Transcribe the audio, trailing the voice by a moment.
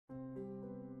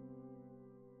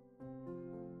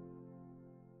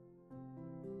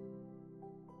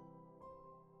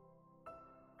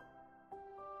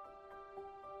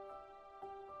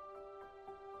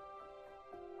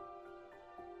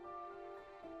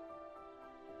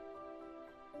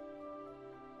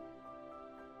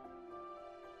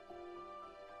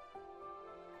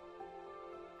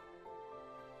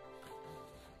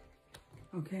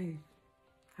Okay,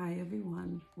 hi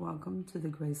everyone. Welcome to the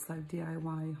Grace Life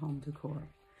DIY home decor.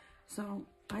 So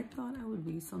I thought I would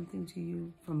read something to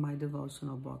you from my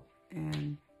devotional book,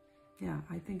 and yeah,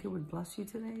 I think it would bless you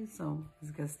today. So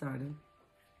let's get started.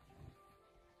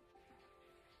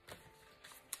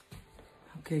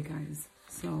 Okay, guys.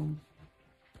 So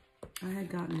I had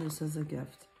gotten this as a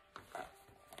gift.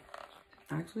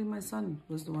 Actually, my son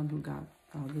was the one who got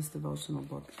this devotional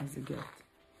book as a gift,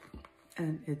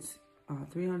 and it's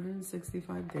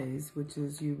 365 days, which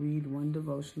is you read one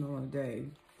devotional a day.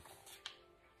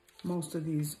 Most of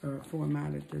these are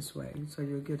formatted this way. So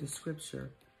you'll get a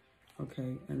scripture,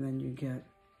 okay, and then you get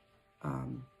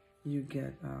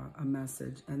a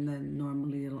message, and then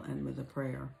normally it'll end with a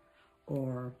prayer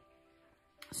or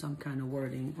some kind of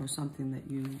wording or something that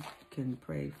you can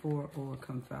pray for or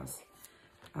confess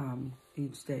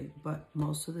each day. But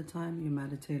most of the time you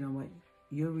meditate on what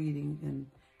you're reading in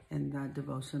that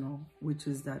devotional, which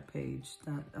is that page,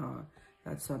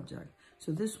 that subject.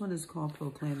 So this one is called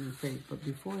Proclaiming Faith. But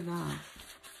before that,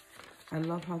 I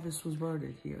love how this was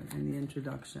worded here in the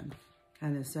introduction.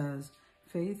 And it says,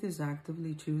 faith is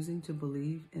actively choosing to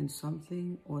believe in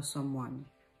something or someone.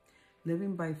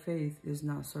 Living by faith is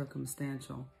not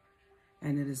circumstantial,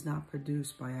 and it is not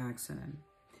produced by accident.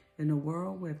 In a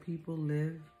world where people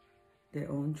live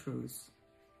their own truths,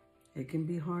 it can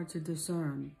be hard to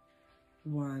discern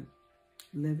what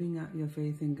living out your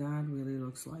faith in God really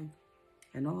looks like.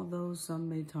 And although some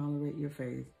may tolerate your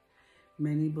faith,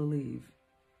 many believe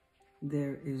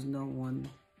there is no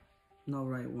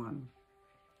right one.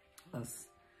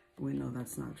 We know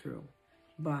that's not true.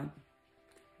 But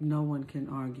no one can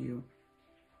argue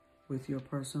with your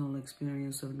personal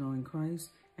experience of knowing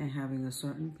Christ and having a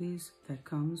certain peace that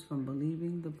comes from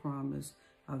believing the promise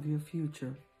of your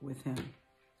future with Him.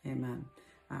 Amen.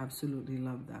 I absolutely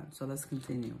love that. So let's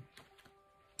continue.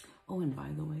 Oh, and by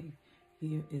the way,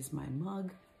 here is my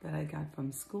mug that I got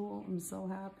from school. I'm so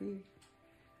happy.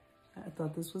 I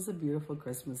thought this was a beautiful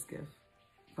Christmas gift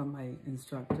from my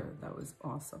instructor. That was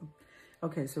awesome.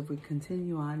 Okay, so if we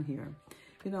continue on here,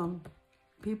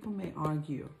 people may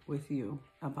argue with you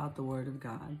about the Word of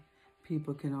God.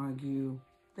 People can argue,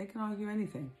 they can argue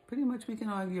anything. Pretty much we can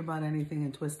argue about anything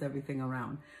and twist everything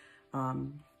around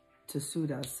to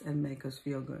suit us and make us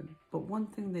feel good. But one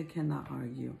thing they cannot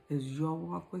argue is your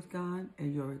walk with God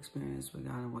and your experience with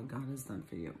God and what God has done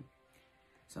for you.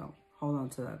 So hold on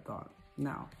to that thought.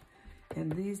 Now, in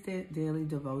these daily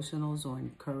devotionals or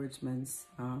encouragements,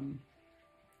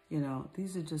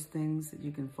 these are just things that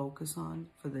you can focus on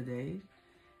for the day.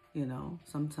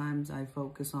 Sometimes I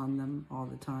focus on them all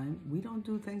the time. We don't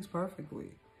do things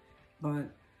perfectly, but,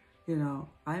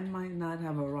 I might not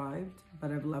have arrived,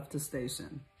 but I've left the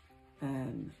station.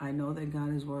 And I know that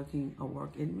God is working a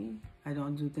work in me. I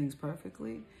don't do things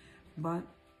perfectly, but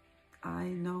I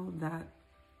know that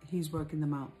He's working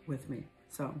them out with me.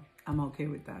 So I'm okay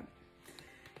with that.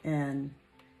 And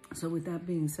so with that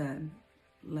being said,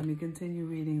 let me continue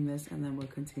reading this and then we'll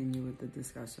continue with the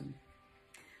discussion.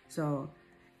 So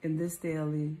in this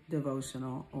daily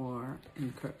devotional or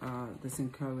this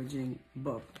encouraging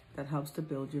book that helps to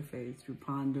build your faith through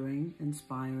pondering,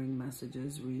 inspiring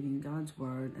messages, reading God's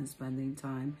Word, and spending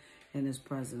time in His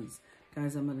presence.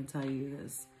 Guys, I'm going to tell you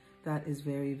this. That is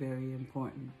very, very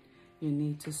important. You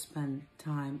need to spend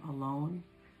time alone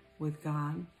with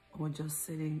God or just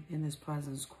sitting in His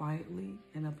presence quietly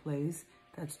in a place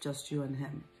that's just you and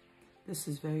Him. This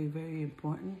is very, very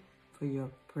important for your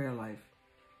prayer life.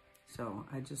 So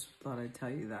I just thought I'd tell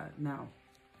you that. Now,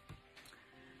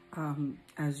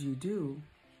 as you do,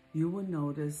 you will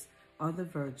notice other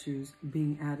virtues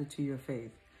being added to your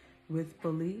faith. With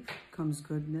belief comes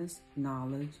goodness,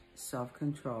 knowledge,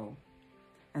 self-control,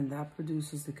 and that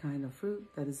produces the kind of fruit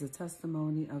that is a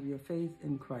testimony of your faith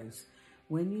in Christ.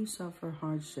 When you suffer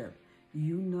hardship,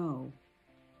 you know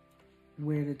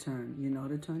where to turn. You know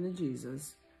to turn to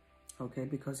Jesus. Okay,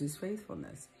 because He's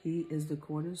faithfulness. He is the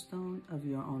cornerstone of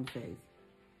your own faith.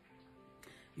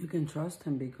 You can trust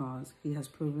Him because He has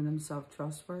proven Himself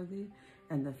trustworthy,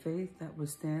 and the faith that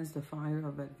withstands the fire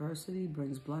of adversity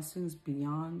brings blessings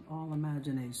beyond all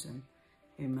imagination.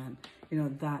 Amen.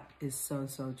 That is so,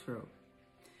 so true.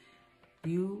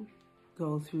 You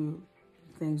go through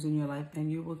things in your life,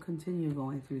 and you will continue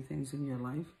going through things in your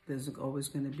life. There's always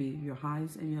going to be your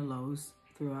highs and your lows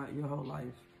throughout your whole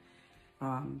life.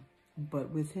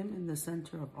 But with Him in the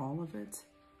center of all of it,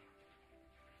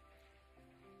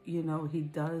 He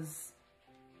does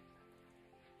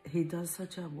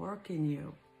such a work in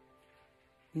you,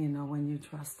 when you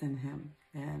trust in Him.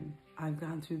 And I've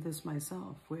gone through this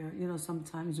myself where,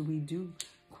 sometimes we do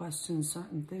question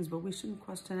certain things, but we shouldn't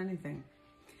question anything.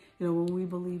 You know, when we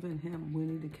believe in him, we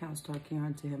need to cast our care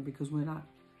onto him, because we're not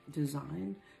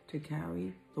designed to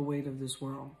carry the weight of this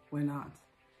world. We're not.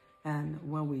 And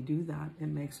when we do that, it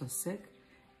makes us sick.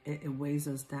 It weighs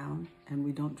us down, and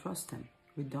we don't trust him.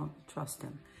 We don't trust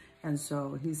him. And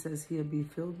so he says here, be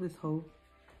filled with hope,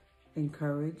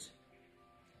 encourage,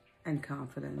 and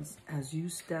confidence as you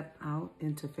step out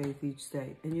into faith each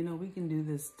day. And you know, we can do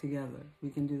this together.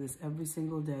 We can do this every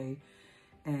single day.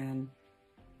 And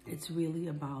it's really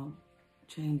about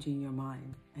changing your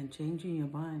mind. And changing your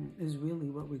mind is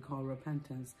really what we call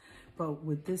repentance. But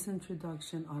with this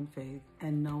introduction on faith,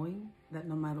 and knowing that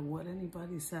no matter what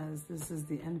anybody says, this is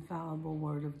the infallible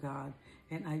word of God,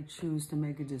 and I choose to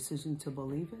make a decision to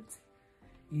believe it,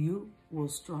 you will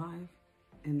strive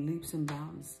in leaps and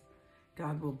bounds.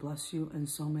 God will bless you in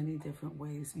so many different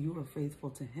ways. You are faithful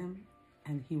to him,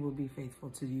 and he will be faithful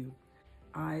to you.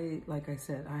 Like I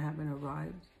said, I haven't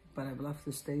arrived, but I've left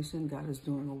the station. God is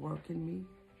doing a work in me,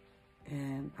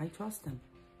 and I trust him.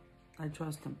 I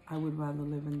trust him. I would rather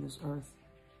live in this earth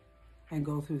and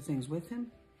go through things with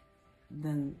him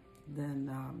than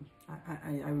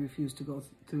I refuse to go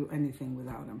through anything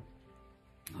without him.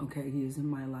 Okay, he is in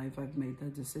my life. I've made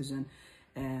that decision,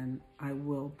 and I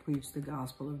will preach the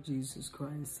gospel of Jesus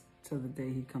Christ till the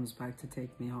day he comes back to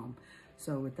take me home.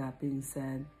 So with that being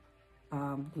said,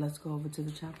 let's go over to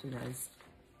the chapter, guys.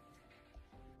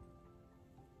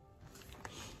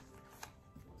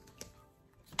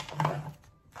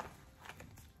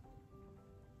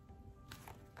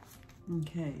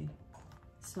 Okay,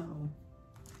 so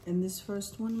in this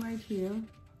first one right here,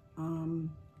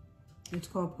 it's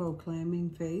called Proclaiming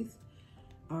Faith.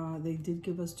 They did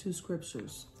give us 2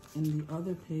 scriptures. In the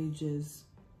other pages,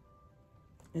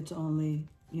 it's only,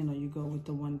 you know, you go with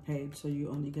the 1 page, so you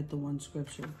only get the 1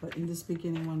 scripture. But in this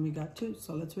beginning one, we got 2,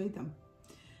 so let's read them.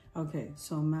 Okay,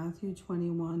 so Matthew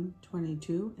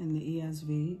 21:22 in the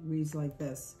ESV reads like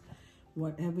this: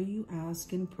 whatever you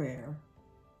ask in prayer,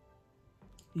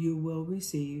 you will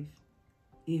receive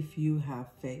if you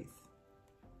have faith.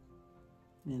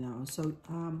 You know, so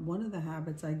one of the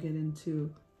habits I get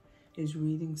into is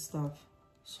reading stuff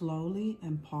slowly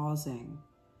and pausing,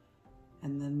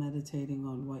 and then meditating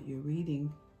on what you're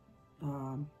reading,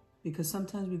 because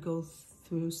sometimes we go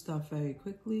through stuff very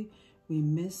quickly. We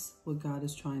miss what God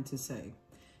is trying to say.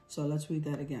 So let's read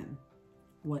that again.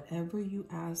 Whatever you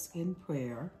ask in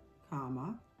prayer,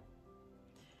 comma,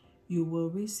 you will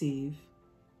receive,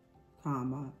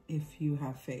 comma, if you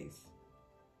have faith.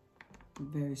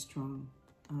 Very strong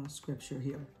scripture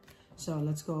here. So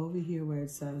let's go over here where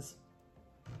it says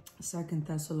 2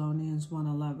 Thessalonians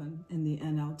 1:11 in the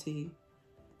NLT,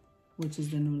 which is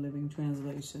the New Living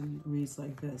Translation, reads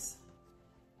like this: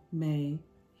 may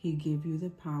he give you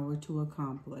the power to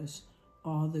accomplish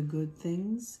all the good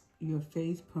things your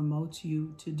faith promotes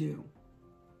you to do.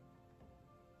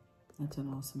 That's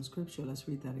an awesome scripture. Let's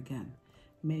read that again.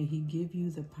 May he give you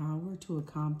the power to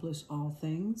accomplish all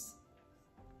things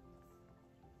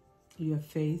your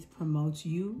faith promotes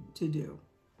you to do.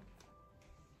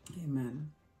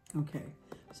 Amen. Okay,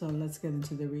 so let's get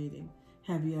into the reading.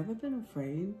 Have you ever been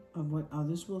afraid of what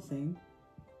others will think?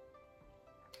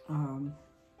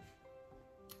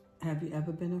 Have you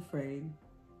ever been afraid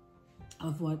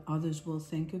of what others will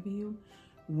think of you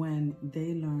when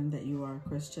they learn that you are a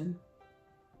Christian?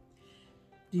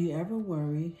 Do you ever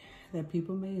worry that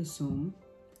people may assume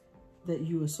that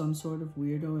you are some sort of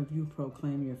weirdo if you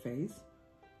proclaim your faith?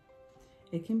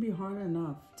 It can be hard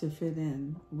enough to fit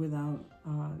in without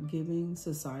giving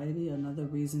society another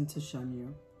reason to shun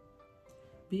you.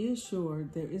 Be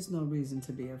assured there is no reason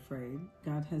to be afraid.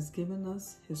 God has given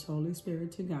us his Holy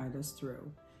Spirit to guide us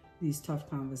through these tough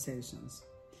conversations.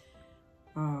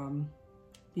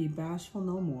 Be bashful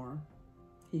no more.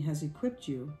 He has equipped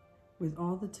you with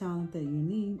all the talent that you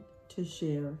need to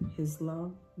share his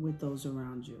love with those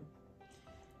around you.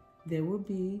 There will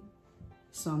be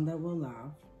some that will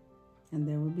laugh, and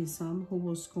there will be some who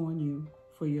will scorn you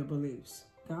for your beliefs.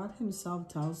 God himself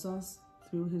tells us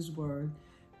through his word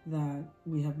that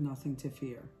we have nothing to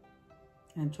fear.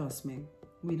 And trust me,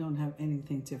 we don't have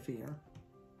anything to fear.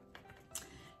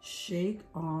 Shake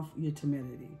off your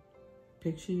timidity.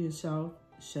 Picture yourself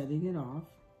shedding it off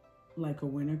like a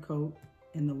winter coat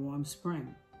in the warm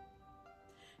spring.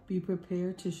 Be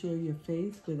prepared to share your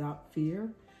faith without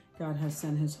fear. God has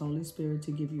sent his Holy Spirit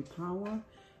to give you power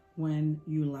when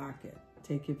you lack it.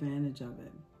 Take advantage of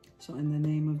it. So in the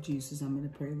name of Jesus, I'm going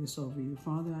to pray this over you.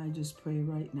 Father, I just pray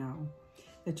right now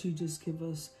that you just give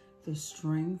us the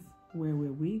strength where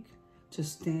we're weak to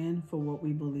stand for what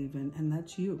we believe in, and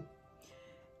that's you.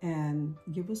 And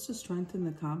give us the strength and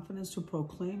the confidence to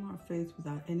proclaim our faith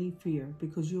without any fear,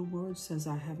 because your word says,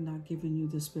 I have not given you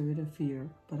the spirit of fear,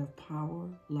 but of power,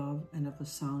 love, and of a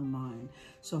sound mind.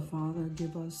 So, Father,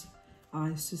 give us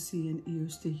eyes to see and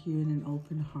ears to hear and an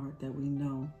open heart, that we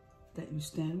know that you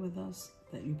stand with us,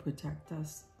 that you protect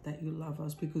us, that you love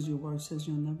us, because your word says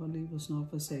you'll never leave us nor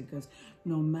forsake us.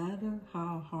 No matter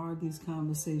how hard these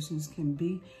conversations can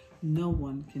be, no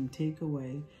one can take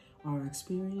away our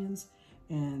experience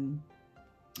and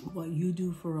what you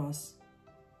do for us,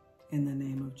 in the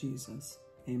name of Jesus.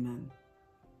 Amen.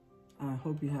 I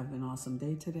hope you have an awesome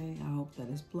day today. I hope that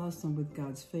it's blessed and with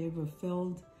God's favor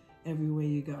filled everywhere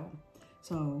you go.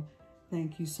 So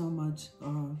thank you so much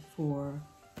for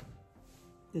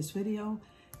this video,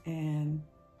 and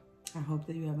I hope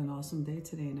that you have an awesome day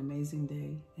today, an amazing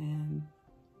day. And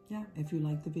yeah, if you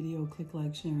like the video, click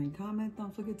like, share, and comment.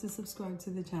 Don't forget to subscribe to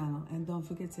the channel, and don't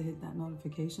forget to hit that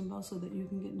notification bell so that you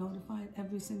can get notified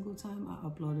every single time I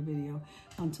upload a video.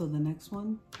 Until the next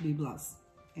one, be blessed.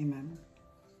 Amen.